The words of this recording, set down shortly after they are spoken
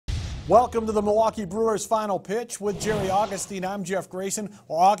Welcome to the Milwaukee Brewers Final Pitch with Jerry Augustine. I'm Jeff Grayson.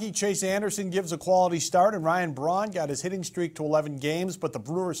 Milwaukee, Chase Anderson gives a quality start, and Ryan Braun got his hitting streak to 11 games, but the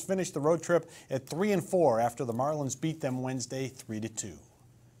Brewers finished the road trip at 3-4 after the Marlins beat them Wednesday 3-2.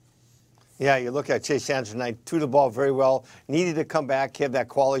 Yeah, you look at Chase Anderson tonight, threw the ball very well, needed to come back, have that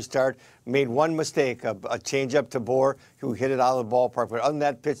quality start, made one mistake, a changeup to Bohr, who hit it out of the ballpark. But other than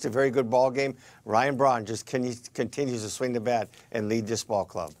that, pitched a very good ball game. Ryan Braun just continues to swing the bat and lead this ball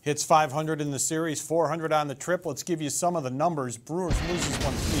club. Hits 500 in the series, 400 on the trip. Let's give you some of the numbers. Brewers loses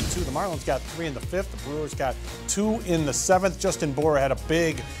 1-3-2. The Marlins got 3 in the 5th. The Brewers got 2 in the 7th. Justin Bohr had a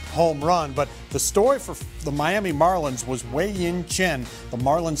big home run. But the story for the Miami Marlins was Wei-Yin Chen. The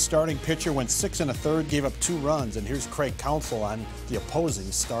Marlins starting pitcher went 6 1/3, gave up 2 runs. And here's Craig Counsell on the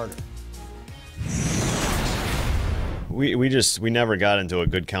opposing starter. We never got into a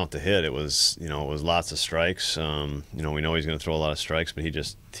good count to hit. It was lots of strikes. We know he's going to throw a lot of strikes, but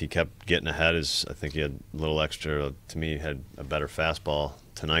he kept getting ahead. I think he had a little extra. To me, he had a better fastball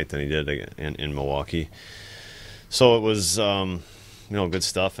tonight than he did in Milwaukee. So it was good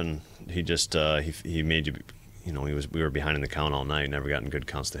stuff, and he made you. We were behind in the count all night. Never gotten good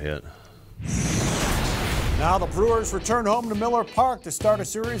counts to hit. Now the Brewers return home to Miller Park to start a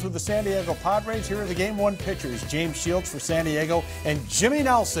series with the San Diego Padres. Here are the Game 1 pitchers, James Shields for San Diego and Jimmy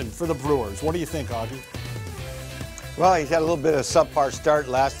Nelson for the Brewers. What do you think, Augie? Well, he's had a little bit of a subpar start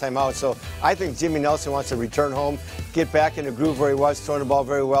last time out, so I think Jimmy Nelson wants to return home, get back in the groove where he was, throwing the ball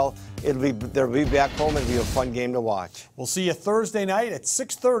very well. They'll be back home. It'll be a fun game to watch. We'll see you Thursday night at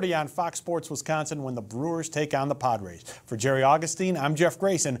 6:30 on Fox Sports Wisconsin when the Brewers take on the Padres. For Jerry Augustine, I'm Jeff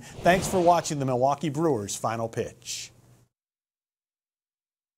Grayson. Thanks for watching the Milwaukee Brewers Final Pitch.